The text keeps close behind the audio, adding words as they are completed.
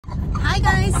Hi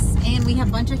guys, and we have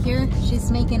Buncha here.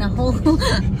 She's making a whole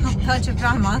bunch of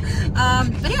drama.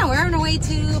 But yeah, we're on our way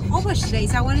to Holbox today,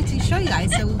 so I wanted to show you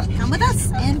guys. So come with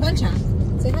us and Buncha.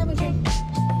 Say hi, Buncha.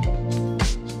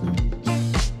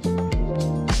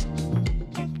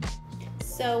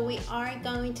 So we are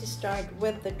going to start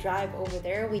with the drive over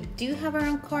there. We do have our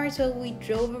own car, so we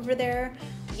drove over there.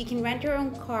 You can rent your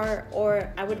own car,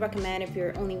 or I would recommend if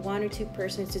you're only 1 or 2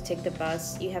 persons to take the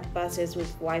bus. You have buses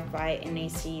with Wi-Fi and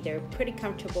AC. They're pretty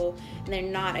comfortable and they're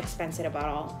not expensive at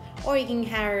all. Or you can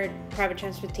hire private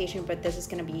transportation, but this is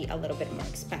going to be a little bit more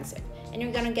expensive. And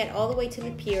you're going to get all the way to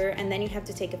the pier, and then you have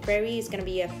to take a ferry. It's going to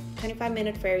be a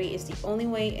 25-minute ferry. It's the only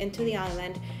way into the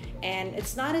island, and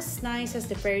it's not as nice as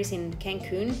the ferries in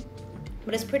Cancun,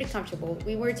 but it's pretty comfortable.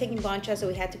 We were taking Buncha, so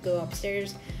we had to go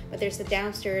upstairs, but there's the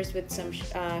downstairs with some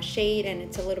shade, and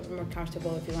it's a little bit more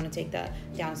comfortable if you want to take the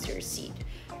downstairs seat.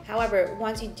 However,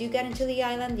 once you do get into the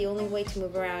island, the only way to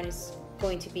move around is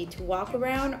going to be to walk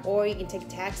around, or you can take a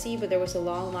taxi, but there was a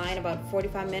long line, about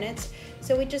 45 minutes.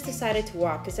 So we just decided to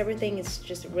walk because everything is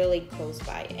just really close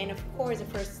by. And of course, the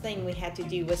first thing we had to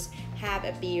do was have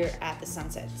a beer at the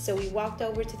sunset. So we walked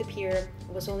over to the pier.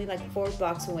 It was only like 4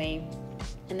 blocks away.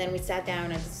 And then we sat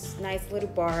down at this nice little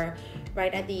bar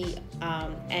right at the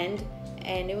end,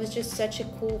 and it was just such a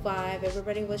cool vibe.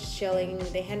 Everybody was chilling.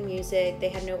 They had music. They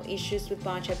had no issues with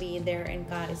Buncha being there. And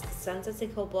guys, the sunsets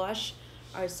in Holbox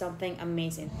are something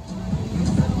amazing.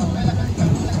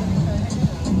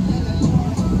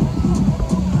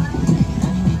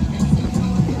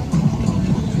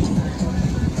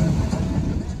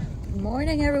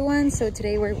 Morning everyone. So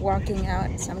today we're walking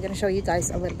out, so I'm gonna show you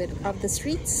guys a little bit of the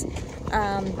streets.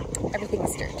 Everything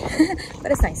is dirt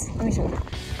but it's nice. Let me show you.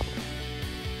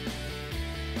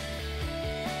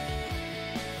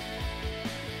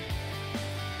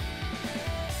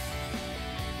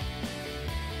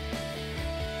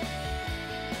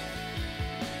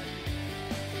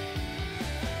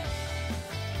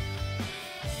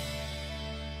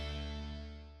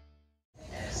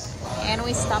 And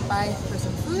we stopped by for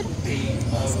some food.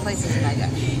 This place isn't that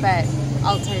good, but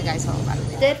I'll tell you guys all about it.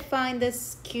 We did find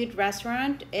this cute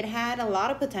restaurant. It had a lot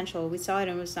of potential. We saw it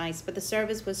and it was nice, but the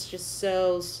service was just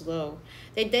so slow.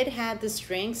 They did have these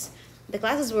drinks. The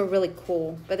glasses were really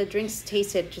cool, but the drinks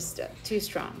tasted just too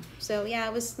strong. So yeah,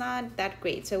 it was not that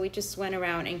great. So we just went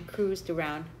around and cruised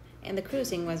around, and the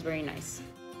cruising was very nice.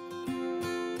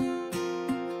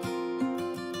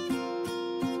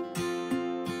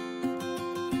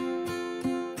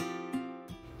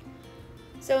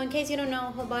 So in case you don't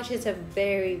know, Holbox is a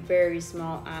very, very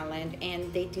small island,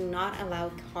 and they do not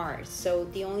allow cars. So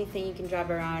the only thing you can drive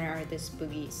around are these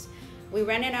buggies. We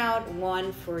rented out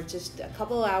one for just a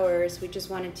couple hours. We just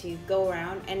wanted to go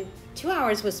around, and 2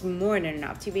 hours was more than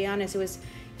enough. To be honest, it was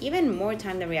even more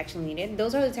time than we actually needed.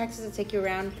 Those are the taxis that take you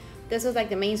around. This is like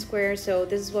the main square, so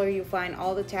this is where you find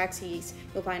all the taxis.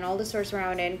 You'll find all the stores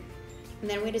around it. And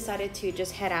then we decided to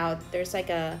just head out. There's like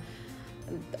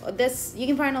you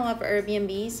can find a lot of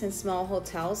Airbnbs and small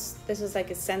hotels. This is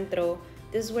like a centro.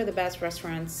 This is where the best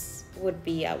restaurants would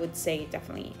be, I would say,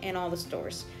 definitely, and all the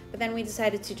stores. But then we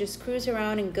decided to just cruise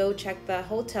around and go check the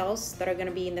hotels that are going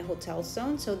to be in the hotel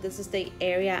zone. So this is the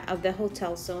area of the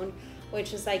hotel zone,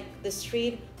 which is like the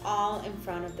street all in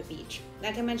front of the beach.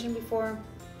 Like I mentioned before,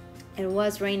 it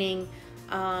was raining,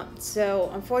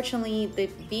 so unfortunately the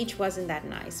beach wasn't that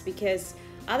nice, because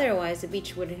otherwise the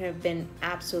beach would have been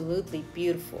absolutely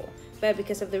beautiful. But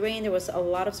because of the rain, there was a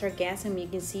lot of sargassum. You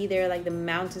can see there like the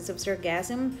mountains of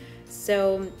sargassum.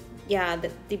 So yeah,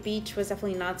 the beach was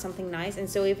definitely not something nice. And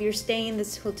so if you're staying in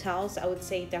these hotels, I would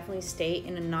say definitely stay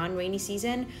in a non-rainy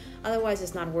season. Otherwise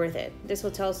it's not worth it. These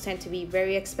hotels tend to be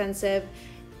very expensive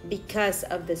because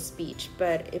of this beach.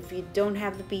 But if you don't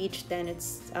have the beach, then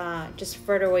it's just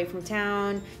further away from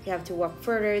town. You have to walk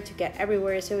further to get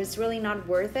everywhere. So it's really not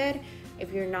worth it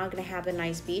if you're not going to have a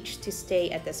nice beach to stay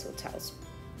at these hotels.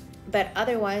 But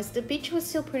otherwise, the beach was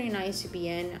still pretty nice to be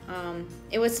in.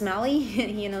 It was smelly,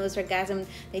 you know, the sargassum.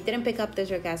 They didn't pick up the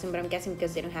sargassum, but I'm guessing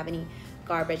because they don't have any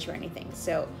garbage or anything.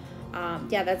 So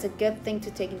yeah, that's a good thing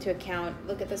to take into account.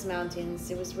 Look at those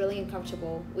mountains. It was really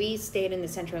uncomfortable. We stayed in the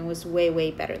center and it was way, way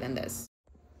better than this.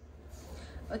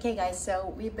 Okay guys,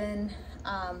 so we've been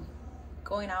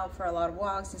going out for a lot of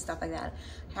walks and stuff like that.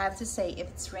 I have to say, if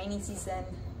it's rainy season,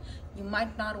 you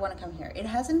might not want to come here. It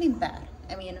hasn't been bad.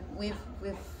 I mean, we've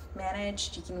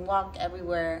managed. You can walk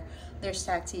everywhere. There's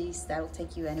taxis that will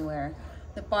take you anywhere.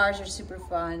 The bars are super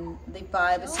fun. The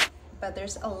vibe is, but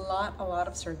there's a lot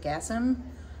of sargassum,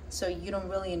 so you don't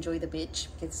really enjoy the beach.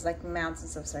 It's like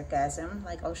mountains of sargassum,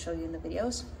 like I'll show you in the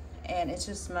videos, and it's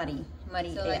just muddy.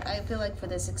 muddy. So like, I feel like for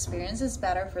this experience, it's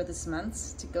better for this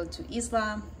month to go to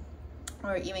Isla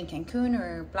or even Cancun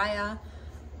or Playa.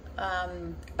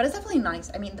 But it's definitely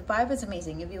nice. I mean, the vibe is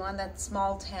amazing. If you want that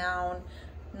small town,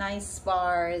 nice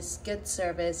bars, good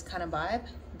service kind of vibe,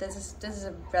 this is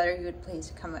a very good place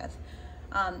to come with.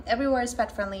 Everywhere is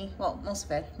pet friendly. Well, most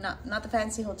of it, not the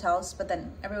fancy hotels, but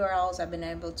then everywhere else I've been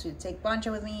able to take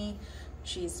Boncha with me.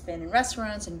 She's been in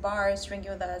restaurants and bars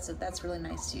drinking with us, so that's really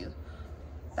nice too.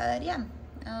 But yeah,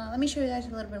 let me show you guys a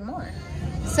little bit more.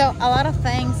 So a lot of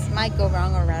things might go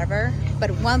wrong or whatever, but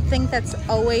one thing that's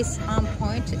always on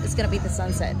point is gonna be the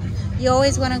sunset. You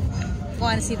always want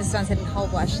to see the sunset in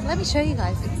Holbox. Let me show you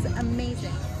guys. It's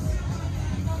amazing.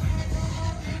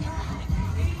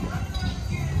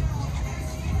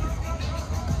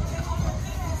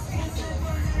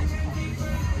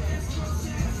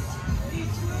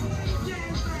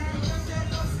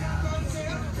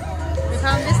 We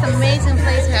found this amazing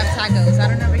place to have tacos. I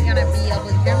don't know if you're gonna be able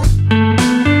to hear me.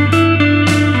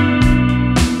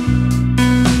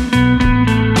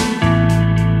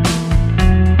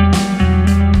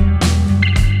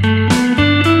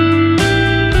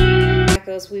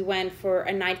 We went for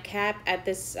a nightcap at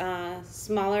this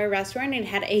smaller restaurant, and it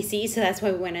had AC, so that's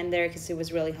why we went in there, because it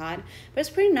was really hot. But it's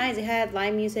pretty nice. It had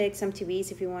live music, some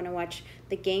TVs if you want to watch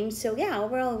the game. So yeah,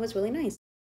 overall it was really nice.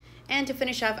 And to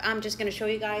finish up, I'm just going to show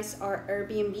you guys our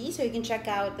Airbnb so you can check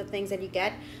out the things that you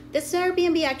get. This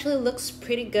Airbnb actually looks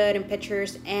pretty good in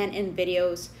pictures and in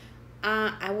videos.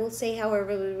 I will say, however,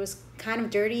 it was kind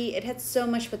of dirty. It had so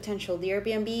much potential. The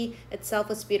Airbnb itself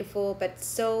was beautiful, but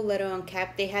so little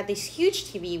unkept. They had this huge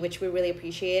TV, which we really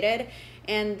appreciated,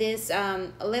 and this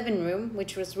living room,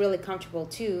 which was really comfortable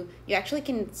too. You actually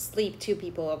can sleep 2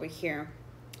 people over here.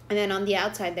 And then on the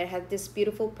outside, they had this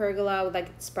beautiful pergola with like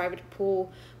its private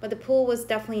pool, but the pool was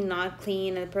definitely not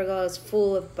clean, and the pergola was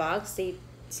full of bugs. They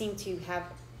seemed to have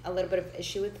a little bit of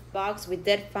issue with bugs. We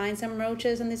did find some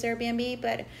roaches in this Airbnb,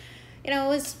 but you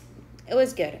know, it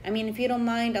was good. I mean, if you don't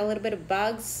mind a little bit of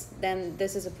bugs, then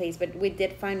this is a place. But we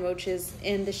did find roaches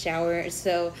in the shower,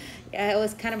 so yeah, it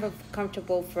was kind of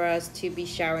uncomfortable for us to be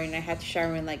showering. I had to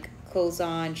shower in like clothes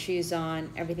on, shoes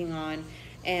on, everything on,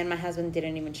 and my husband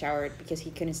didn't even shower because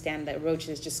he couldn't stand the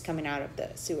roaches just coming out of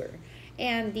the sewer.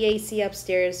 And the AC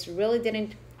upstairs really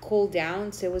didn't cool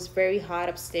down, so it was very hot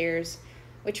upstairs,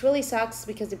 which really sucks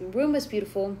because the room was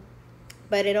beautiful,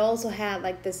 but it also had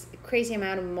like this crazy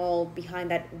amount of mold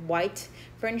behind that white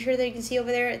furniture that you can see over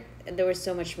there. There was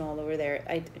so much mold over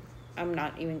there. I'm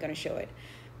not even gonna show it.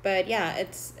 But yeah,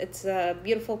 it's a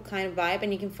beautiful kind of vibe,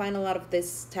 and you can find a lot of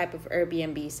this type of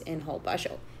Airbnbs in Holbox.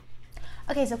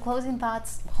 Okay, so closing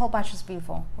thoughts, Holbox was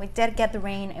beautiful. We did get the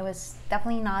rain. It was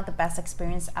definitely not the best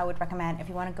experience. I would recommend if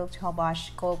you want to go to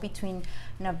Holbox, go between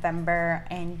November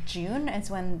and June. It's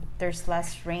when there's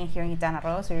less rain here in Quintana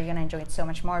Roo, so you're going to enjoy it so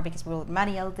much more because we were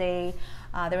muddy all day.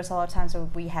 There was a lot of times where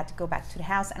we had to go back to the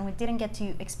house, and we didn't get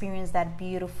to experience that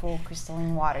beautiful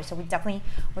crystalline water. So we're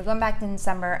going back in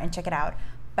December and check it out.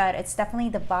 But it's definitely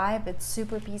the vibe. It's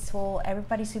super peaceful.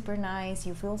 Everybody's super nice.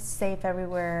 You feel safe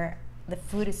everywhere. The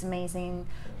food is amazing.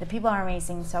 The people are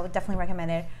amazing. So I would definitely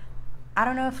recommend it. I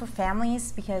don't know if for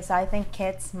families, because I think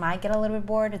kids might get a little bit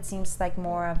bored. It seems like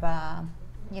more of a,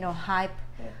 hype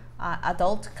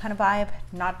adult kind of vibe.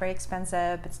 Not very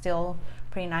expensive, but still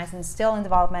pretty nice and still in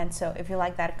development. So if you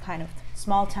like that kind of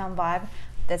small town vibe,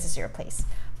 this is your place.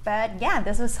 But yeah,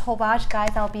 this was Holbox,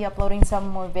 guys. I'll be uploading some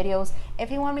more videos. If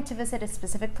you want me to visit a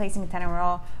specific place in Quintana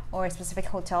Roo or a specific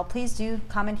hotel, please do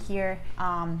comment here,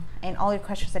 and all your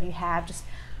questions that you have, just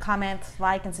comment,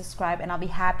 like, and subscribe, and I'll be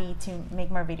happy to make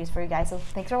more videos for you guys. So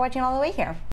thanks for watching all the way here.